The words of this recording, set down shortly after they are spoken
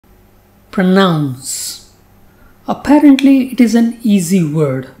pronounce. Apparently it is an easy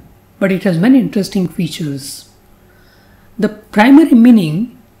word, but it has many interesting features. The primary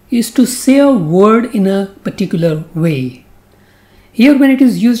meaning is to say a word in a particular way. Here when it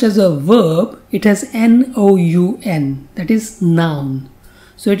is used as a verb, it has N-O-U-N, that is noun.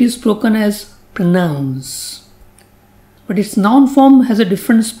 So it is spoken as pronounce. But its noun form has a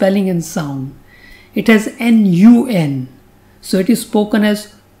different spelling and sound. It has N-U-N, so it is spoken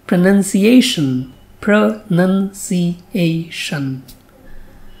as pronunciation. Pronunciation.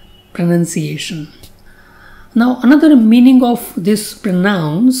 Pronunciation. Now another meaning of this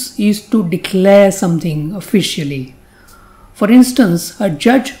pronounce is to declare something officially. For instance, a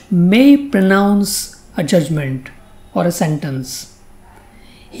judge may pronounce a judgment or a sentence.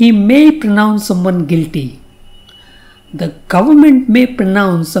 He may pronounce someone guilty. The government may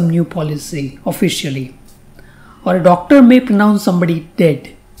pronounce some new policy officially. Or a doctor may pronounce somebody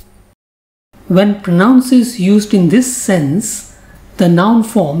dead. When pronounce is used in this sense, the noun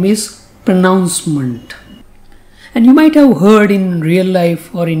form is pronouncement. And you might have heard in real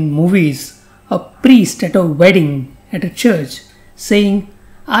life or in movies a priest at a wedding at a church saying,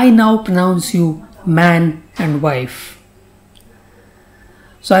 "I now pronounce you man and wife."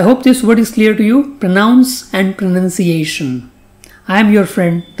 So I hope this word is clear to you, pronounce and pronunciation. I am your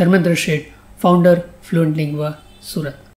friend Dharmendra Sheth, founder Fluentlingua, Surat.